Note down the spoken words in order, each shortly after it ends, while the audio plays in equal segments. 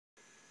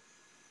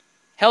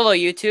Hello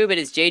YouTube, it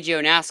is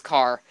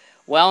jgonascar.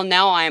 Well,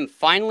 now I am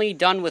finally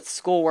done with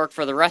schoolwork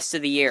for the rest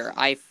of the year.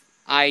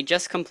 I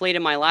just completed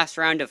my last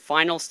round of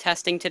finals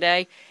testing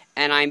today,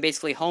 and I'm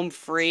basically home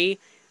free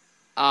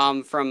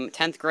from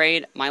 10th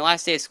grade. My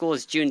last day of school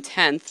is June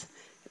 10th,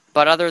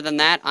 but other than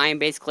that, I am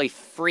basically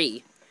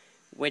free,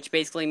 which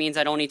basically means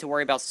I don't need to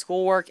worry about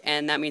schoolwork,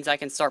 and that means I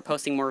can start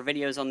posting more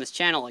videos on this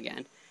channel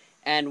again.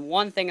 And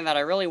one thing that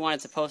I really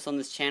wanted to post on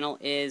this channel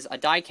is a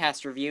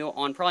diecast review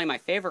on probably my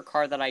favorite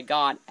car that I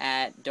got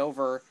at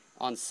Dover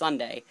on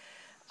Sunday.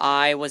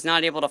 I was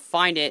not able to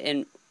find it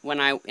in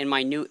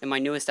my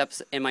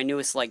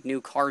newest like new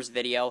cars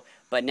video,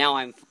 but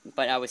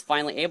I was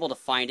finally able to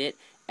find it.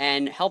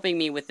 And helping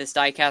me with this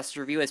diecast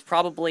review is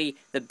probably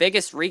the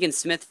biggest Regan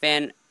Smith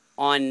fan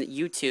on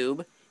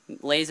YouTube,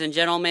 ladies and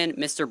gentlemen,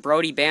 Mr.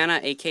 Brody Bana,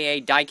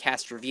 aka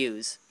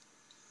Diecastreviews.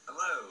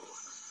 Hello.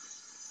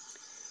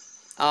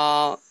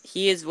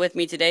 He is with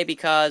me today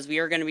because we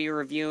are going to be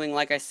reviewing,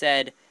 like I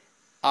said,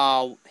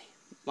 probably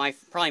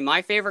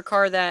my favorite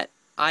car that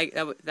I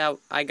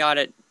got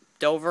at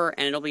Dover,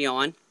 and it'll be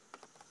on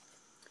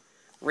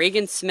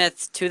Regan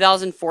Smith's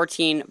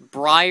 2014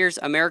 Breyers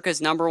America's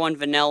 #1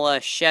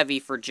 Vanilla Chevy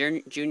for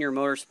Junior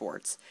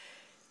Motorsports.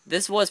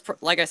 This was,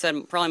 like I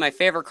said, probably my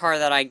favorite car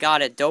that I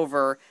got at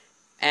Dover.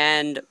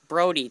 And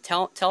Brody,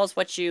 tell us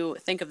what you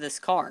think of this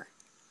car.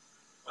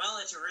 Well,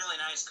 it's a really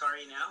nice car,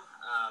 you know.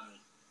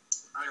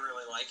 I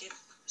really like it.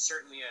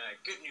 Certainly a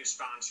good new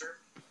sponsor.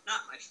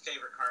 Not my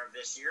favorite car of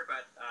this year,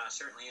 but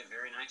certainly a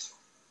very nice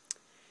one.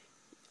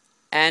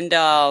 And,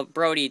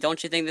 Brody,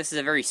 don't you think this is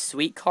a very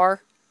sweet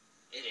car?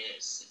 It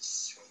is.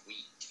 It's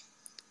sweet.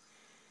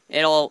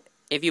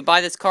 If you buy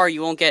this car,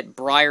 you won't get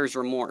Breyers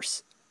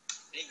remorse.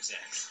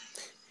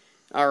 Exactly.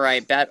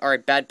 Alright,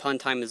 bad pun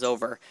time is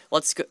over.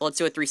 Let's do a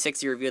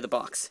 360 review of the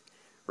box.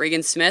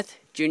 Regan Smith,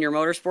 Junior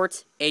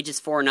Motorsports,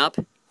 ages 4 and up.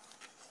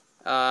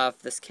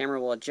 If this camera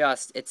will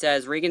adjust. It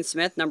says Regan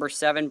Smith, number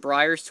 7,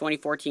 Breyers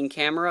 2014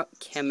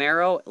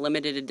 Camaro,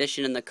 limited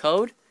edition in the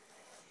code.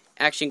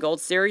 Action Gold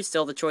Series,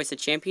 still the choice of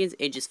champions,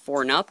 ages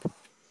 4 and up.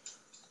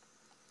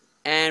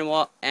 And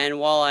while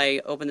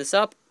I open this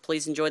up,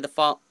 please enjoy the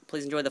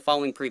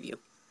following preview.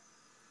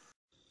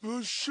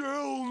 The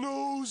shell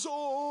knows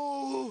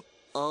all.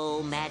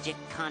 Oh, magic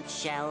conch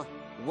shell,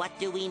 what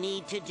do we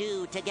need to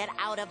do to get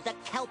out of the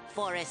kelp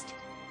forest?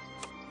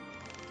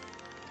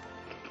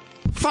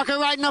 Fuck her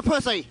right in the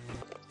pussy!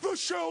 The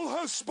shell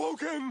has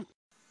spoken.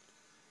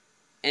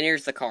 And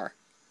here's the car.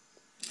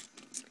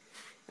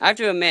 I have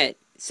to admit,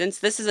 since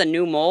this is a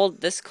new mold,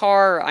 this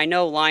car, I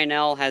know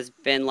Lionel has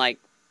been like,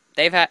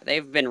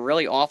 they've been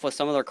really off with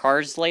some of their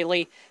cars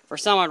lately. For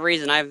some odd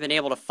reason, I haven't been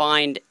able to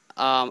find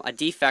a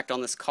defect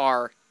on this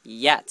car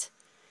yet.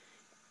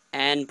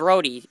 And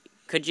Brody,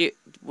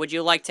 would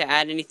you like to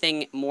add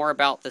anything more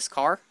about this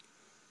car?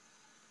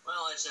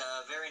 Well, it's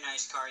a very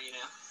nice car, you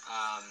know.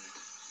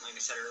 Like I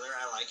said earlier,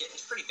 I like it.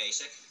 It's pretty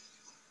basic,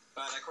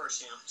 but of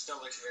course, you know, still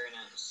looks very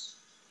nice.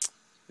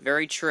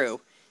 Very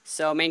true.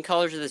 So, main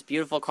colors of this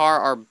beautiful car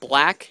are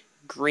black,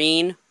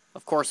 green,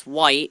 of course,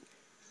 white,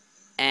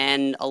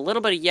 and a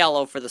little bit of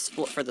yellow for the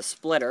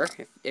splitter.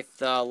 If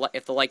the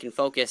light can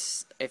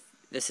focus, if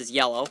this is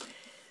yellow.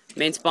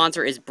 Main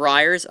sponsor is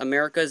Breyers,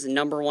 America's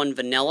 #1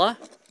 Vanilla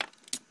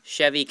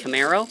Chevy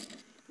Camaro.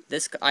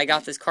 I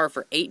got this car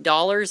for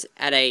 $8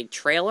 at a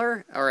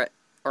trailer or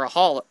a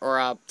hall, or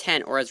a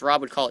tent, or as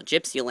Rob would call it,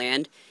 Gypsy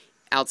Land,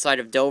 outside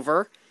of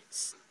Dover.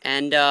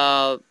 And,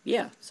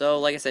 yeah, so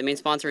like I said, main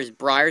sponsor is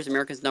Breyers,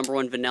 America's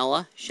 #1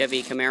 Vanilla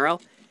Chevy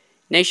Camaro.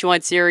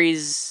 Nationwide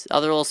Series,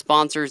 other little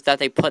sponsors that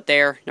they put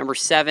there, number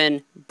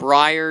 7,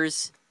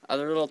 Breyers,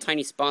 other little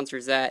tiny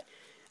sponsors that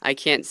I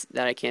can't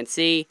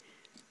see,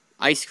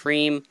 Ice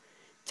Cream,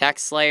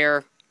 Tax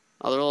Slayer,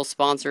 other little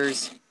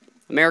sponsors,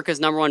 America's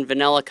 #1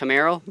 Vanilla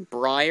Camaro,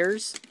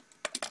 Breyers,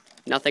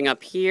 nothing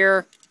up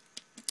here,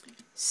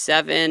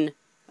 7,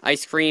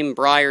 Ice Cream,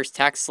 Breyers,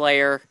 Tax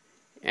Slayer,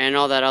 and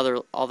all that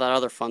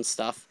other fun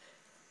stuff.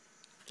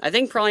 I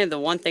think probably the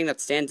one thing that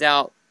stands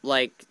out,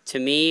 like, to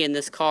me in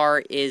this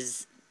car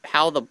is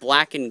how the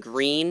black and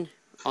green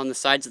on the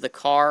sides of the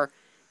car,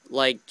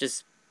 like,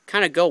 just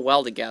kind of go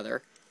well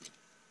together.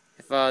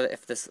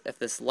 If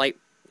this light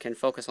can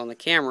focus on the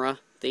camera,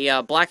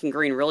 the black and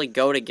green really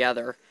go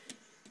together.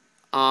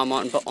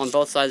 On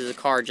both sides of the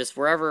car, just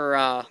wherever,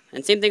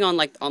 and same thing on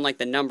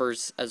the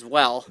numbers as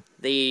well.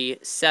 The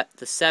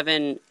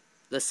sevens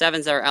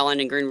that are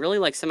outlined in green really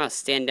like somehow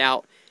stand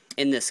out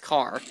in this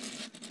car.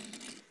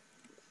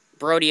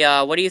 Brody,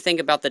 what do you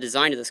think about the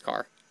design of this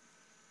car?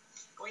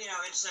 Well, you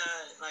know, it's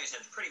like I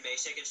said, it's pretty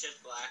basic. It's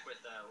just black with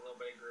a little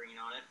bit of green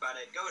on it, but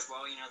it goes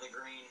well. You know, the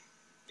green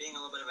being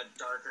a little bit of a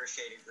darker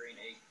shade of green,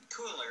 a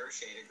cooler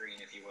shade of green,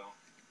 if you will.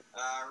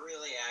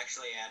 Really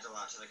actually adds a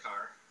lot to the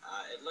car.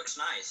 It looks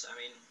nice. I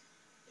mean,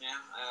 you know,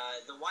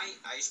 the white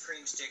ice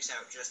cream sticks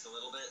out just a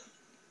little bit,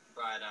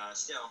 but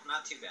still,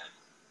 not too bad.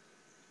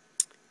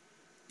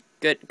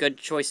 Good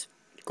choice.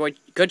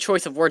 Good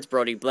choice of words,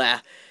 Brody.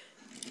 Blah.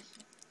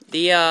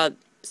 The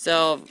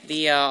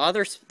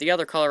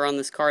other color on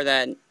this car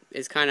that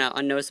is kind of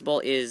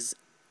unnoticeable is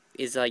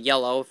is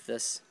yellow. If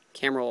this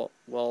camera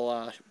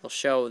will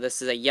show,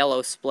 this is a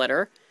yellow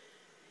splitter.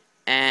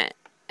 And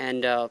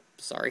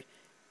sorry,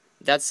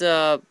 that's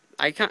I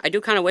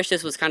do kind of wish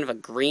this was kind of a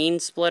green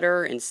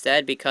splitter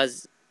instead,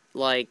 because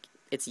like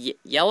it's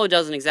yellow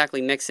doesn't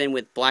exactly mix in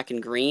with black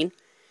and green.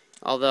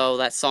 Although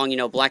that song, you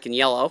know, Black and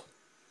Yellow,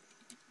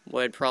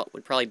 would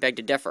probably beg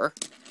to differ.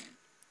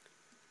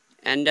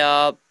 And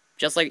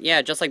just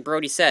like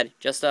Brody said,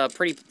 just a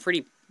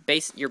pretty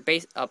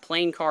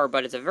plain car,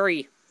 but it's a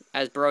very,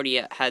 as Brody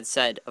had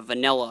said, a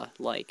vanilla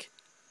like,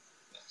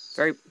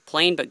 very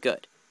plain but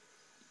good.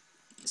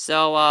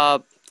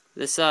 So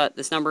this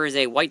number is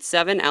a white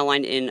 7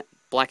 outlined in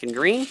black and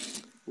green,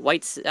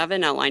 white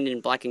 7 outlined in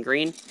black and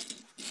green,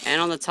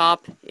 and on the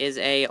top is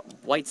a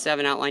white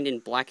 7 outlined in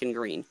black and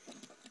green.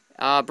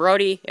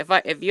 Brody,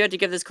 if you had to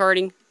give this car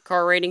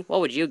rating,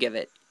 what would you give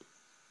it?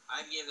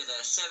 I'd give it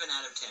a 7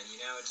 out of 10. You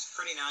know, it's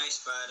pretty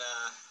nice, but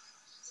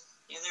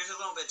yeah, there's a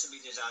little bit to be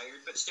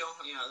desired, but still,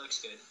 you know, it looks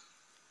good.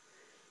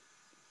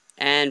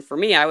 And for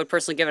me, I would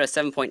personally give it a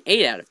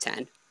 7.8 out of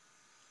 10.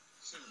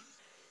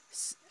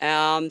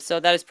 So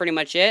that is pretty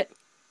much it.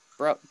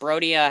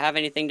 Brody, have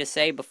anything to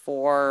say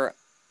before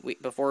we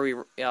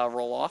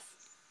roll off?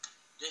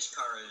 This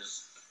car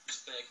is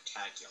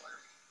spectacular.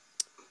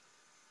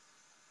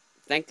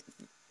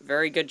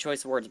 Very good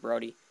choice of words,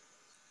 Brody.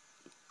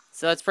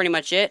 So that's pretty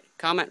much it.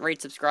 Comment,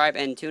 rate, subscribe,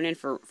 and tune in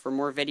for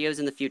more videos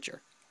in the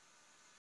future.